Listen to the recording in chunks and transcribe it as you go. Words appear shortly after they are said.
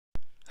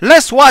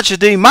Let's watch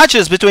the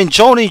matches between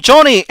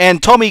Xhonixhoni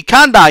and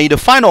TommiCalda in the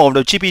final of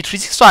the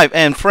GP365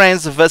 and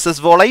Friends vs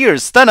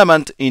Volleyers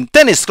tournament in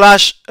Tennis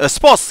Clash, a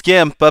sports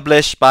game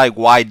published by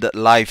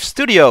Wildlife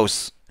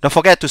Studios. Don't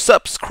forget to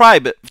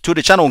subscribe to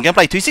the channel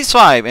Gameplay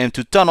 365 and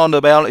to turn on the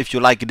bell if you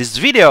like this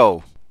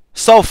video.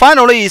 So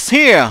finally it's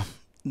here,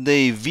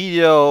 the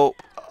video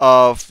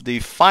of the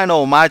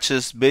final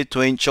matches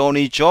between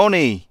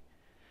Xhonixhoni,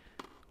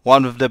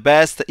 one of the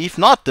best, if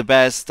not the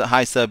best,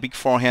 high serve big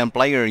forehand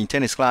player in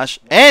Tennis Clash,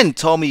 and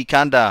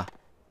TommiCalda,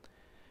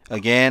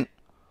 again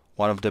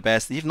one of the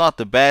best, if not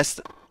the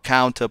best,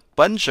 counter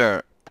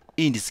puncher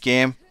in this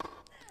game.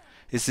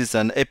 This is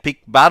an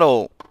epic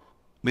battle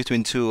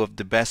between two of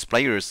the best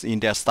players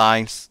in their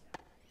styles,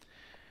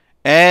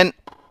 and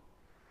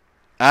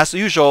as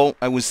usual,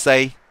 I would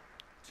say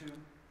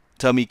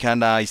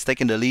TommiCalda is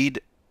taking the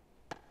lead.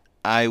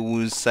 I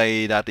would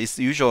say that it's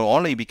usual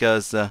only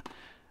because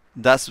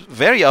that's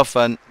very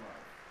often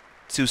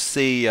to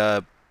see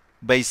a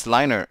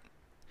baseliner,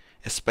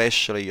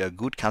 especially a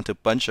good counter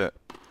puncher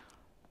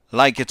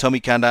like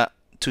TommiCalda,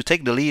 to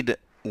take the lead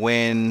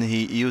when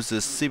he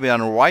uses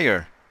Siberian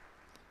wire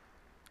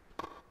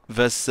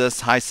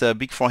versus high serve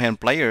big forehand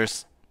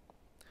players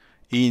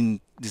in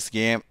this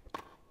game.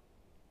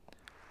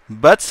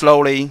 But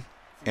slowly,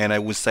 and I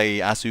would say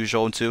as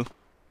usual too,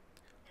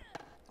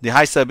 the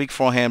high serve big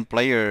forehand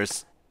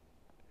players,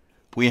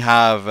 we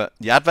have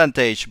the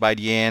advantage by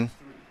the end.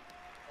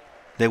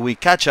 They will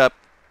catch up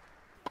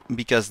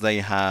because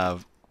they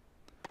have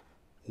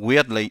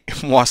weirdly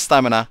more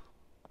stamina.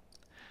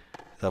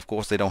 Of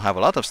course, they don't have a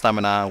lot of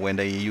stamina when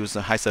they use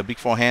a high serve big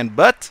forehand,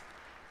 but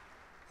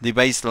the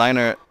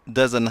baseliner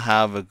doesn't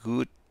have a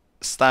good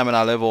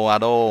stamina level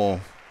at all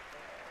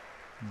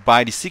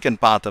by the second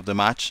part of the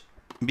match,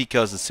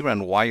 because the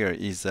Syrian wire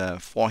is a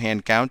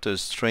forehand counter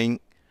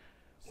string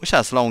which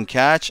has long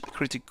catch,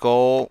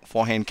 critical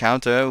forehand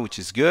counter, which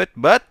is good,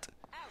 but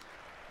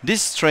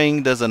this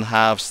string doesn't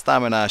have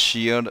stamina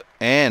shield,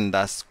 and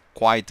that's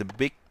quite a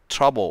big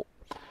trouble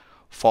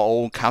for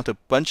all counter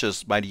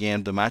punchers by the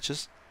end of the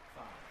matches.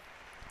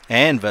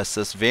 And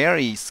versus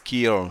very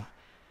skilled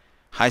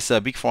high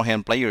serve big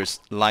forehand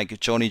players like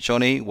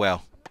Xhonixhoni,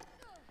 well,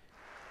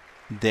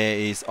 there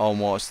is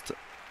almost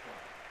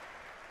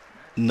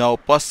no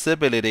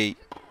possibility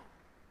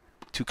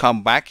to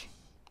come back.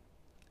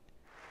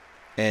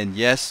 And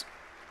yes,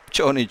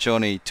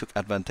 Xhonixhoni took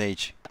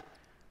advantage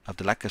of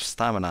the lack of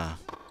stamina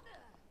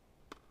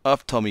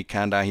of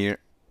TommiCalda here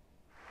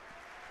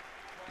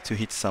to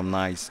hit some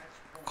nice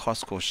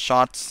Costco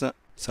shots,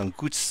 some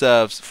good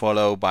serves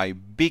followed by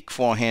big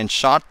forehand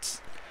shots,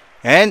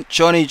 and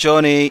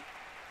Xhonixhoni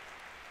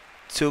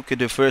took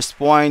the first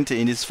point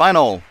in this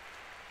final.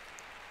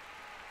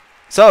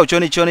 So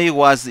Xhonixhoni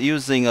was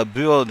using a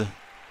build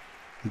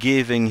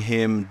giving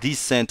him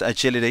decent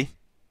agility.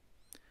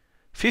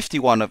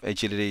 51 of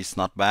agility is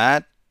not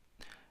bad.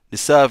 The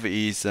serve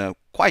is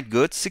quite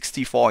good.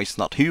 64 is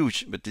not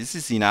huge, but this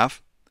is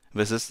enough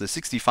versus the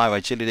 65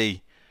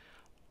 agility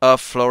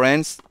of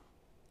Florence.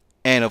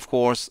 And of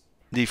course,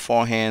 the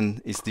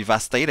forehand is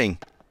devastating.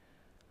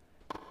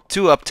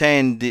 To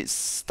obtain these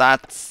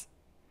stats,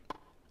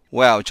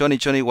 well,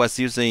 Xhonixhoni was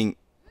using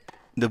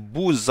the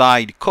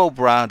bullseye, the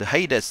cobra, the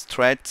Hades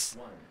threats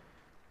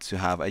to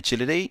have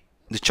agility.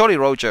 The Jolly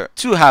Roger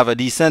to have a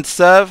decent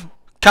serve,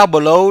 carbo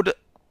load,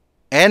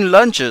 and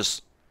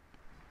lunges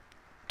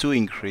to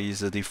increase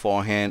the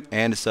forehand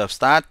and serve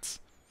stats.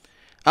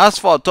 As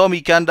for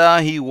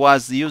TommiCalda, he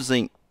was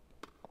using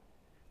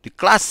the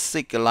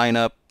classic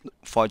lineup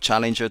for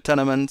challenger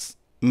tournaments,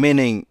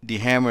 meaning the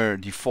hammer,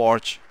 the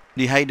forge,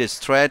 the Hades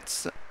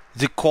threats,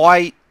 the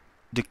koi,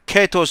 the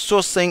keto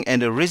sourcing,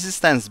 and the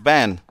resistance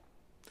band.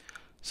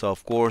 So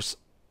of course,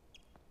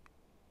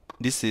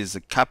 this is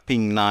a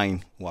capping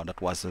 9. Wow,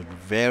 that was a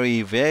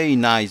very, very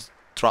nice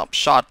drop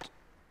shot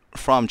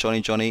from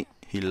Xhonixhoni.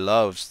 He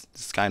loves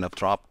this kind of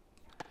drop.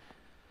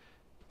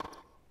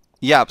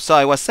 Yeah, so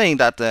I was saying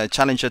that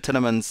challenger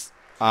tournaments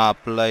are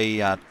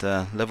played at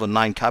level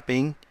 9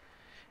 capping,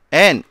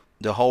 and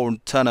the whole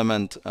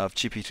tournament of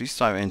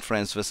GP365 and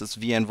Friends vs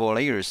VN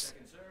Volleyers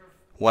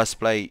was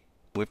played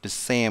with the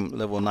same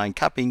level 9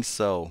 capping.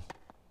 So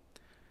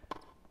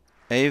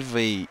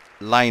every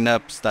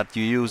lineups that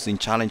you use in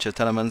challenger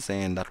tournaments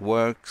and that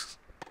works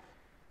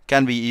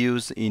can be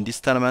used in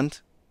this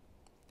tournament.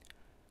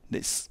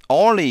 This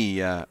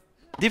only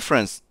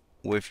difference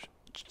with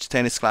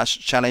Tennis Clash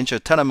challenger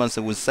tournaments,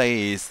 I would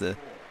say, is the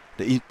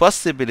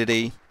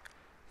impossibility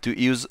to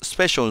use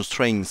special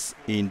strings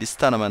in this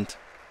tournament.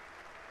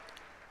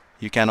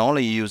 You can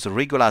only use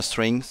regular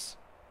strings,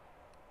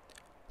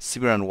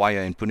 Siberian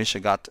wire and Punisher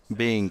gut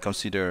being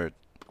considered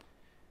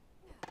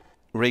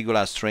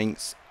regular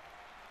strings.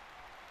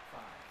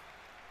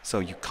 So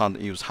you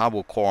can't use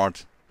harbor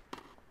cord,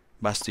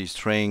 Basti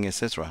string,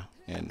 etc.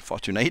 And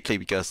fortunately,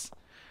 because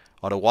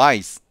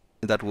otherwise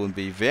that would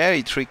be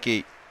very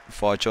tricky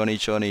for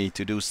Xhonixhoni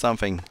to do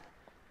something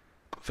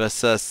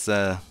versus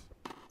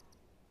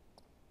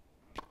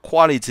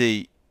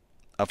quality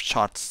of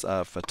shots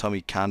of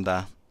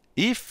TommiCalda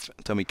if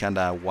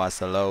TommiCalda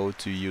was allowed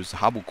to use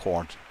Habu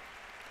cord.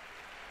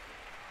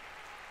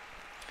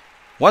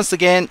 Once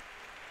again,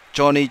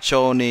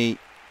 Xhonixhoni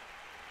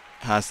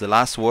has the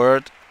last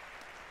word,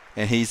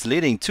 and he's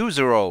leading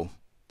 2-0.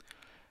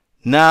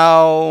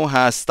 Now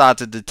has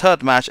started the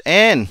third match,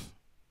 and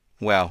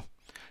well,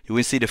 you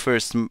will see the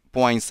first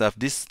points of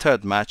this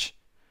third match,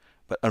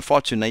 but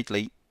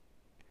unfortunately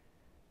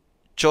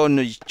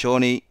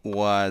Xhonixhoni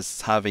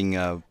was having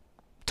a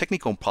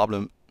technical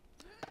problem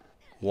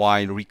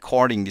while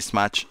recording this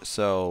match,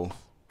 so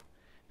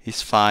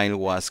his file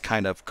was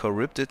kind of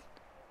corrupted.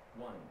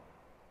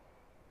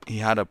 He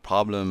had a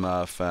problem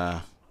of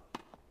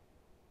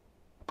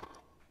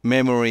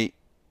memory.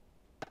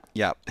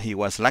 Yeah, he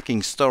was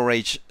lacking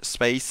storage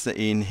space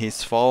in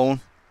his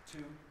phone,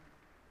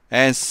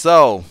 and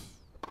so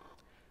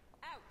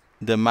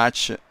the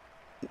match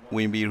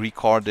will be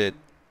recorded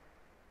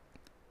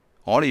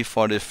only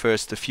for the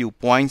first few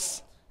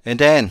points, and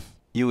then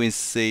you will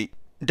see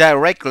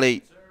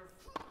directly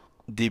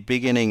the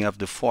beginning of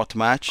the fourth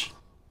match.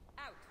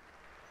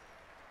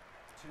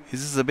 This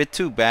is a bit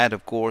too bad,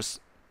 of course,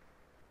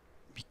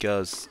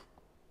 because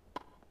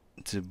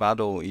the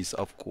battle is,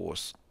 of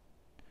course,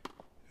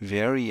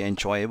 very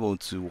enjoyable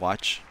to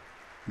watch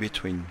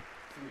between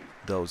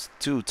those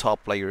two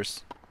top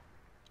players.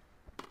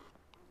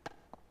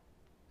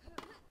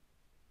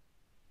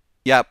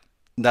 Yep,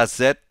 that's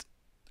it.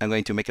 I'm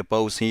going to make a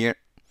pause here.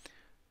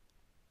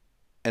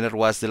 And that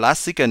was the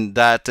last second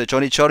that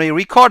Xhonixhoni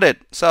recorded.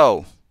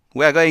 So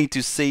we are going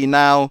to see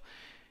now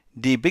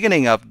the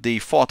beginning of the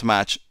fourth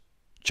match.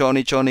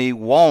 Xhonixhoni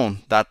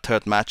won that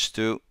third match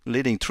too,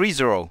 leading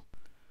 3-0.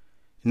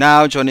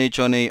 Now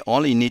Xhonixhoni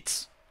only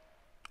needs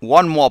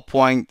one more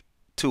point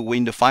to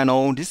win the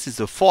final. This is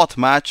the fourth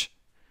match.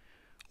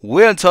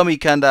 Will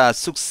TommiCalda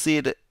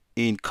succeed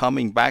in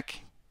coming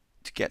back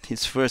to get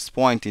his first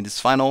point in this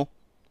final?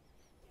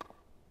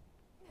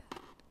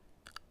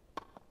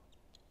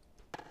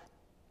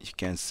 You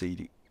can see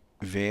the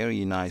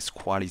very nice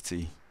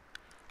quality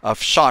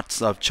of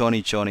shots of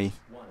Xhonixhoni.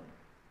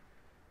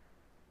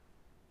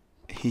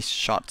 His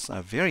shots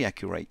are very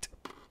accurate.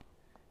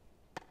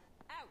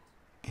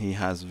 He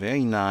has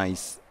very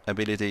nice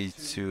ability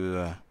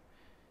to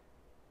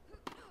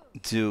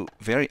do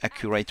very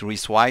accurate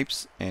wrist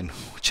wipes, and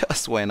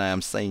just when I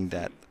am saying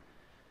that,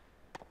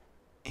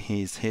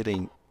 he's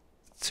hitting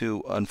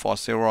 2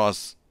 unforced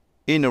errors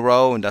in a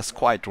row, and that's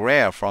quite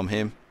rare from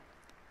him.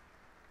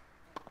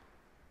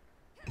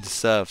 The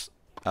serves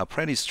are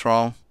pretty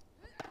strong.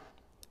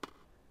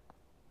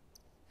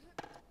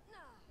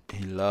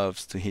 He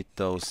loves to hit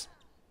those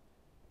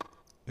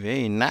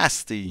very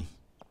nasty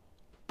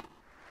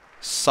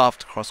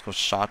soft cross-court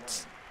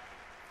shots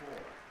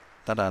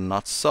that are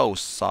not so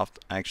soft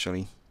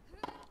actually,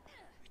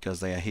 because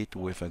they are hit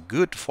with a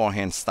good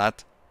forehand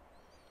stat.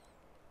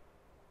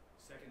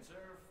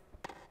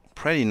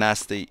 Pretty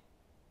nasty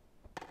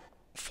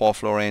for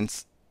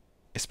Florence,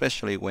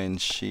 especially when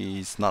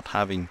she's not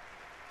having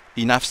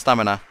enough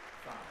stamina.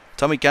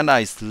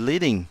 TommiCalda is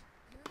leading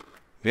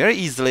very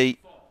easily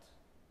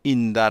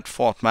in that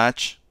fourth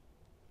match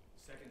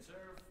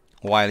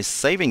while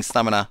saving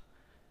stamina,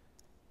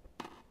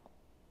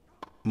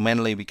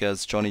 mainly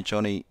because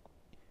Xhonixhoni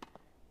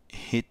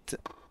hit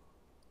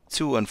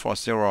 2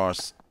 unforced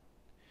errors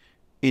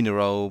in a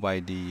row by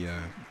the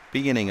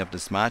beginning of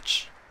this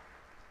match.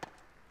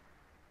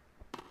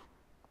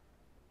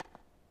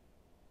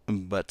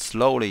 But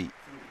slowly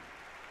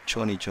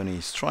Xhonixhoni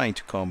is trying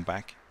to come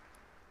back.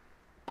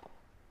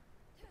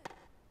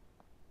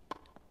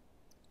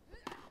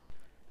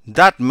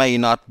 That may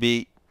not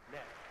be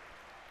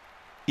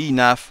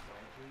enough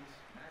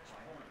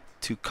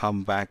to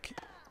come back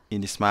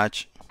in this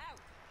match,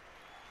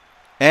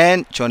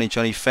 and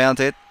Xhonixhoni failed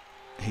it.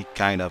 He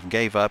kind of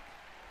gave up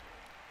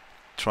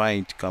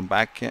trying to come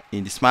back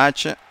in this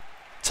match.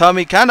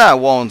 TommiCalda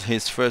won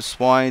his first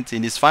point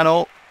in this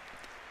final,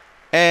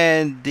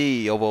 and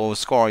the overall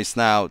score is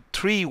now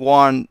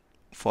 3-1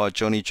 for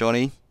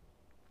Xhonixhoni.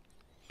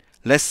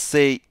 Let's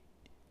see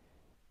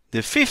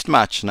the fifth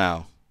match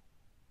now.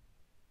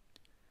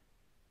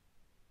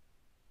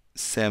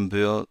 Same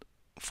build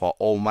for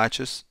all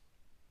matches.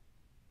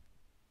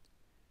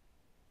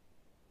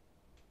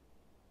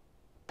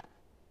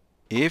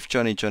 If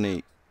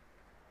Xhonixhoni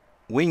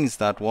wins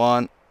that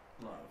one,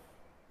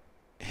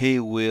 he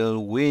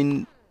will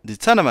win the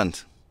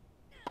tournament.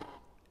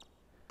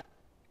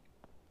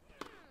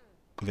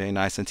 Very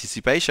nice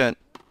anticipation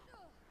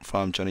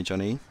from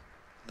Xhonixhoni.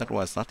 That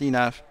was not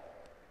enough.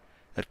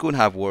 That could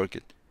have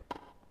worked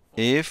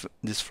if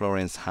this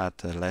Florence had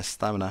less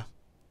stamina.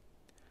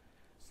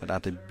 But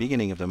at the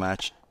beginning of the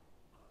match,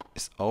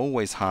 it's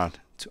always hard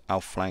to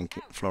outflank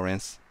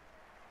Florence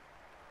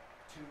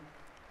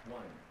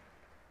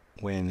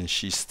when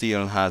she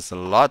still has a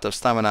lot of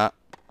stamina.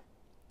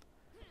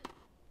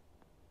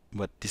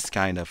 But this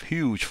kind of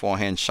huge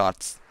forehand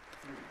shots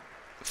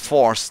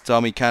force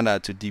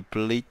TommiCalda to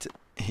deplete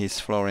his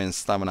Florence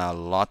stamina a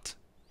lot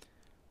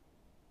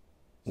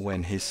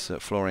when his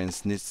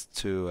Florence needs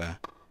to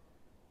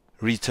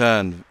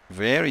return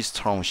very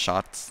strong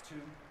shots.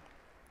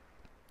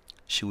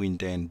 She will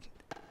then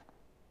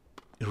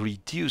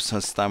reduce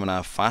her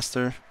stamina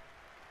faster,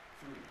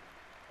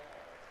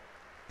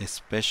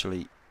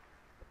 especially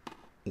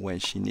when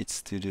she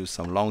needs to do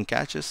some long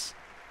catches.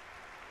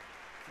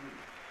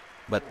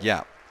 But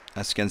yeah,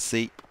 as you can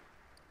see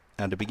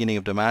at the beginning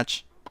of the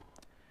match,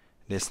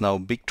 there's no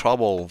big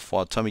trouble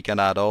for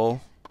TommiCalda at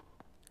all.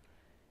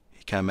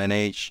 He can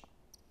manage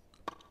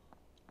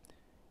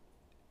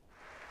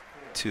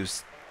to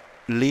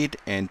lead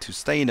and to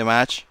stay in the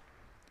match.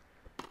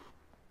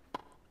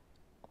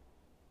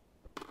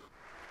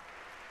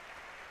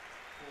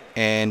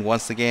 And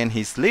once again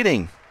he's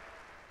leading.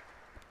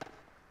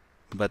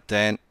 But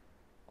then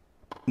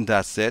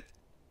that's it.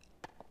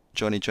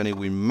 Xhonixhoni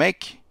will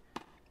make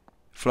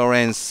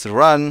Florence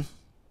run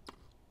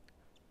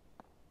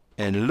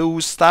and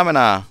lose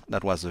stamina.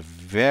 That was a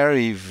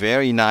very,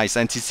 very nice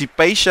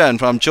anticipation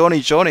from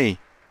Xhonixhoni.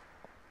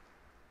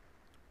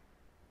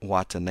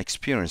 What an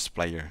experienced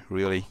player,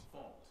 really.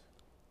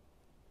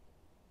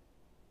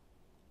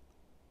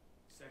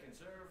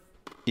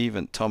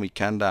 Even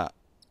TommiCalda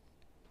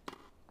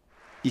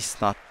is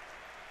not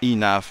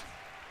enough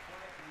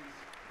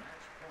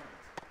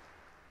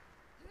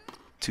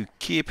to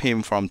keep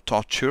him from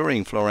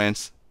torturing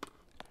Florence.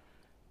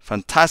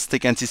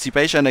 Fantastic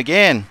anticipation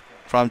again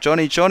from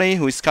Xhonixhoni,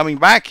 who is coming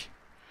back.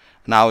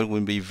 Now it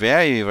will be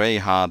very, very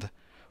hard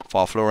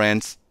for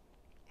Florence,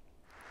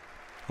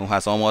 who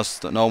has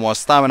almost no more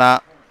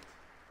stamina,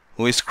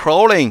 who is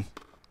crawling.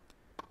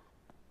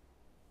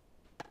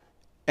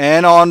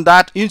 And on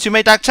that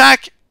ultimate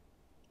attack,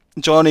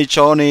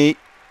 Xhonixhoni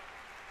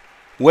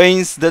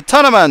wins the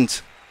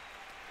tournament.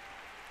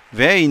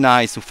 Very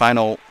nice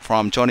final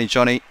from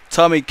Xhonixhoni.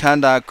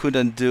 TommiCalda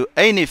couldn't do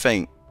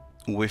anything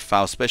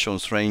without special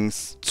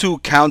strings to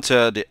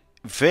counter the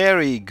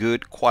very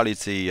good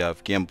quality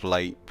of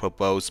gameplay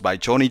proposed by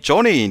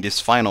Xhonixhoni in this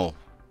final.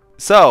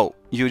 So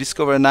you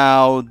discover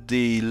now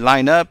the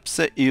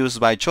lineups used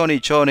by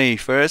Xhonixhoni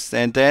first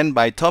and then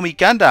by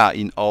TommiCalda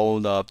in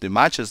all of the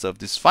matches of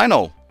this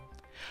final.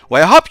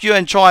 Well, I hope you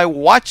enjoy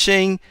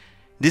watching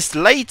this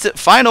late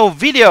final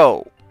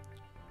video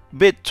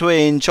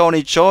between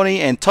Xhonixhoni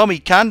and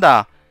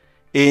TommiCalda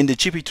in the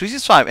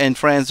GP365 and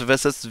Friends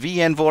vs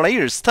VN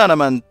Volleyers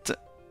tournament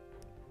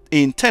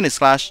in Tennis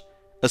Clash,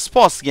 a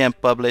sports game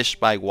published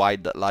by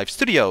Wildlife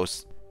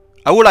Studios.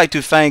 I would like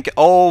to thank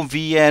all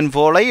VN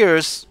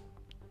Volleyers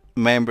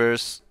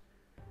members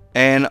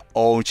and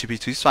all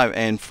GP365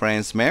 and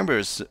Friends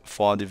members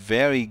for the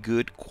very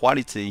good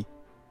quality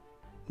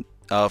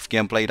of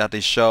gameplay that they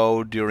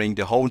showed during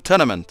the whole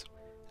tournament.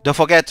 Don't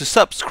forget to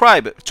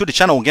subscribe to the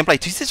channel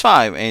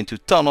Gameplay365 and to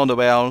turn on the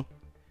bell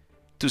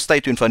to stay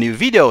tuned for new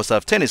videos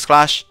of Tennis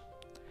Clash.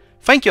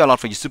 Thank you a lot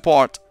for your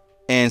support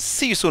and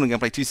see you soon on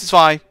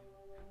Gameplay365.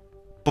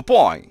 Bye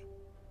bye.